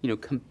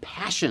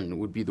 compassion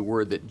would be the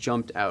word that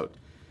jumped out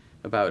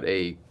about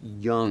a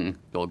young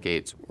Bill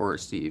Gates or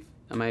Steve.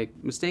 Am I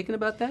mistaken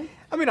about that?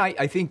 I mean,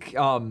 I think,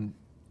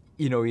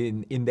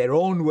 in their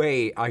own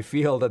way, I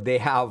feel that they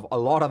have a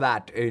lot of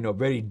that,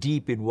 very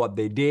deep in what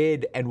they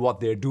did and what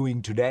they're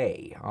doing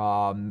today.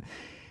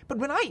 But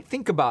when I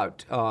think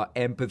about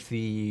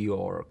empathy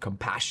or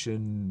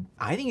compassion,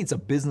 I think it's a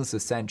business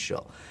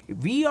essential.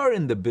 We are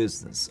in the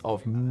business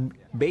of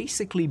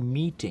basically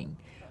meeting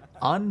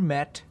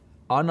unmet,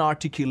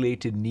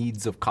 unarticulated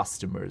needs of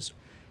customers.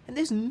 And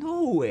there's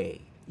no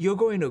way you're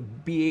going to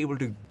be able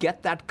to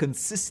get that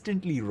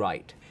consistently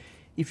right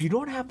if you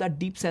don't have that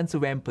deep sense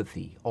of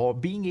empathy or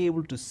being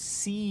able to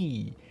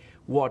see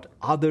what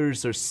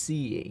others are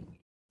seeing.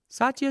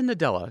 Satya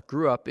Nadella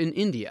grew up in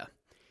India.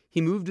 He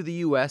moved to the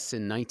U.S.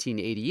 in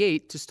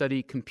 1988 to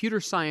study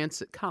computer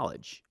science at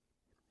college.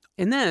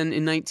 And then,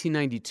 in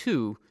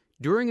 1992,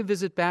 during a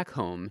visit back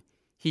home,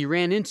 he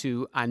ran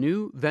into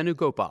Anu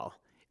Venugopal,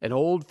 an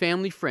old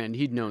family friend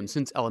he'd known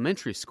since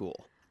elementary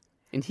school.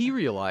 And he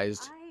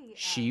realized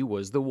she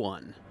was the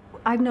one.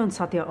 I've known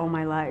Satya all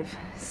my life.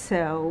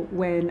 So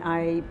when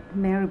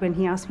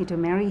he asked me to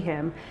marry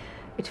him,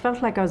 it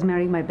felt like I was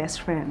marrying my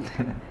best friend.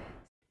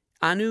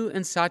 Anu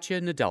and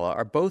Satya Nadella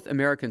are both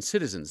American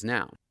citizens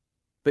now.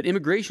 But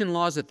immigration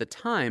laws at the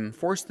time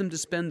forced them to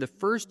spend the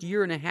first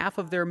year and a half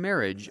of their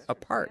marriage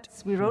apart.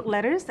 We wrote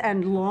letters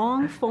and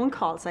long phone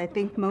calls. I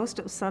think most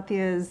of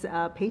Satya's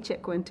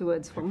paycheck went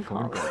towards phone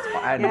calls.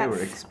 And they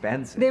were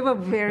expensive. They were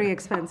very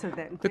expensive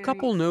then. The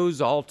couple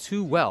knows all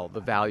too well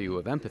the value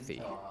of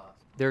empathy.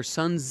 Their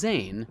son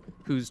Zain,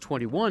 who's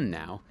 21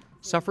 now,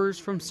 suffers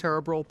from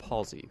cerebral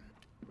palsy.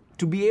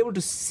 To be able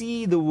to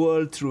see the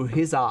world through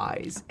his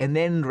eyes and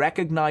then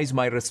recognize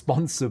my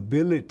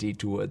responsibility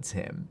towards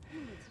him,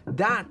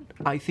 that,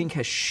 I think,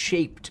 has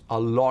shaped a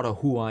lot of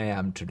who I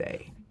am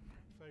today.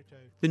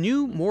 The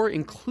new, more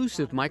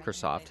inclusive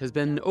Microsoft has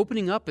been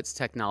opening up its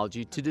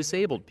technology to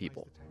disabled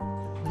people.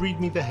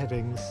 Read me the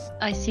headings.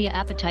 I see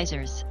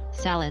appetizers,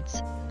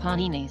 salads,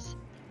 paninis.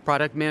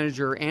 Product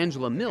manager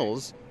Angela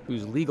Mills,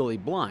 who's legally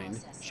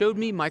blind, showed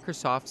me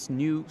Microsoft's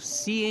new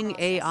Seeing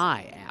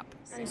AI app.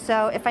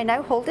 So if I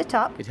now hold it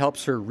up. It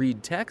helps her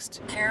read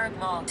text. Carrot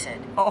malted.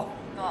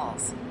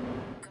 Balls.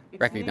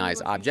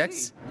 Recognize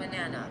objects.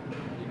 Banana.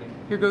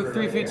 Here, go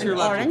 3 feet to your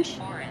left.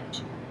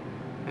 Orange.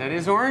 That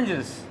is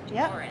oranges.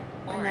 Yeah.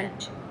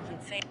 Orange.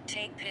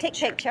 Take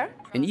picture.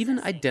 And even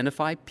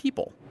identify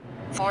people.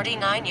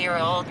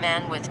 49-year-old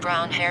man with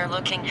brown hair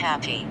looking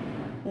happy.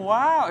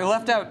 Wow, you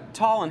left out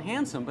tall and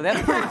handsome, but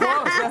that's pretty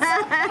close.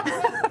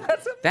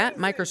 That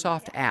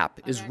Microsoft app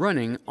is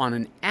running on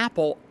an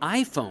Apple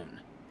iPhone.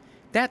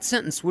 That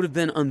sentence would have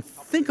been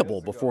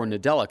unthinkable before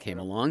Nadella came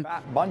along.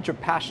 A bunch of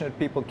passionate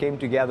people came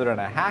together in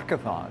a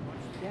hackathon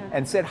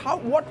and said,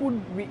 what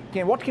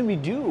can we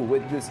do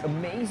with this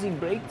amazing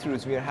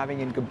breakthroughs we are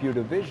having in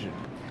computer vision?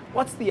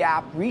 What's the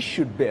app we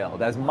should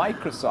build as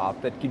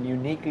Microsoft that can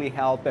uniquely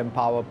help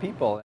empower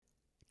people?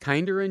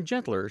 Kinder and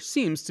Gentler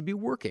seems to be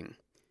working.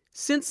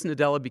 Since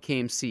Nadella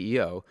became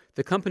CEO,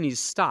 the company's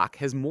stock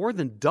has more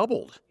than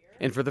doubled.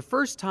 And for the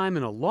first time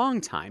in a long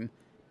time,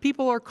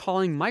 people are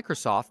calling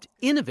Microsoft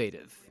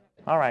innovative.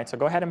 All right, so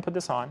go ahead and put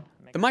this on.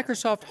 The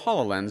Microsoft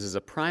HoloLens is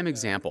a prime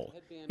example.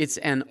 It's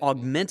an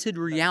augmented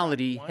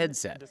reality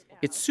headset.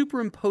 It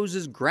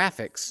superimposes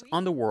graphics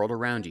on the world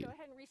around you.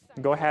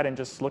 Go ahead and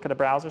just look at the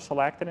browser,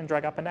 select it, and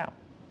drag up and down.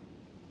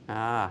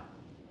 Ah.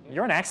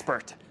 You're an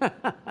expert.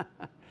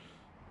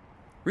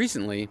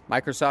 Recently,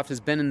 Microsoft has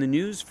been in the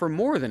news for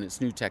more than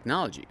its new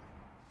technology.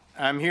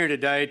 I'm here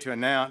today to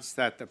announce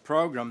that the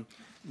program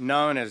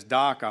known as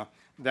DACA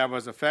that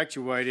was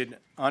effectuated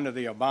under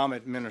the Obama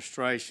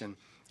administration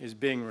is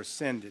being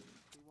rescinded.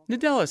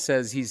 Nadella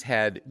says he's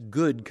had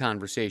good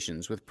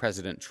conversations with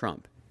President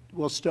Trump.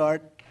 We'll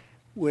start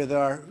with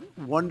our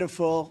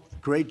wonderful,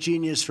 great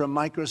genius from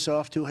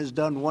Microsoft who has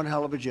done one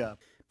hell of a job.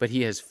 But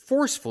he has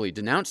forcefully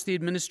denounced the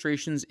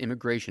administration's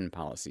immigration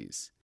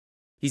policies.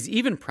 He's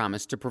even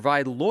promised to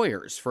provide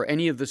lawyers for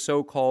any of the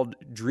so-called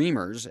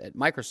dreamers at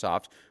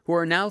Microsoft who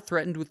are now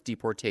threatened with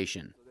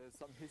deportation.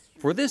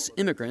 For this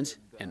immigrant,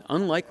 an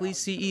unlikely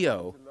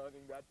CEO,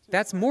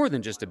 that's more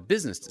than just a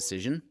business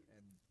decision.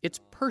 It's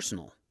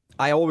personal.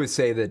 I always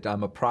say that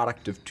I'm a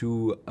product of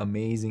two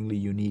amazingly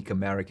unique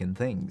American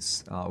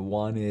things.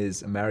 One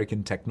is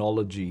American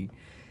technology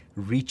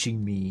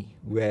reaching me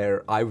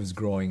where I was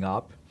growing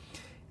up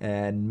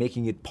and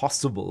making it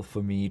possible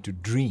for me to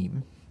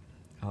dream.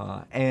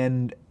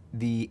 And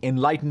the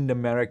enlightened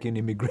American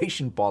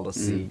immigration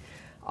policy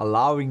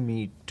allowing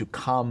me to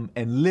come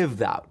and live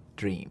that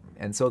dream.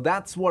 And so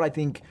that's what I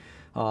think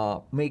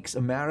makes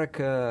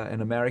America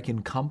and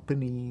American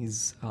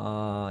companies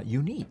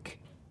unique.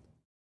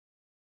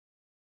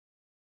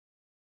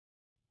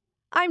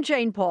 I'm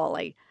Jane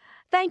Pauley.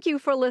 Thank you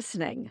for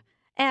listening.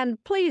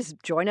 And please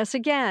join us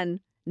again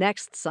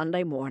next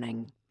Sunday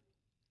morning.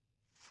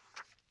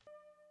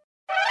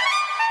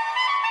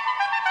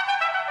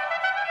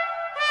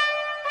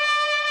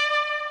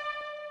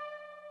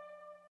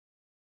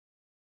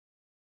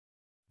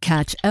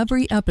 Catch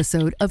every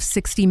episode of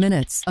 60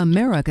 Minutes,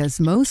 America's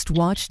most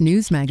watched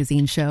news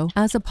magazine show,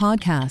 as a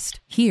podcast.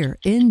 Hear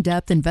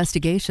in-depth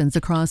investigations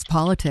across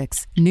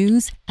politics,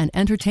 news, and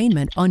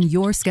entertainment on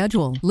your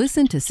schedule.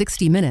 Listen to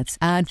 60 Minutes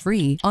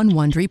ad-free on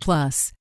Wondery Plus.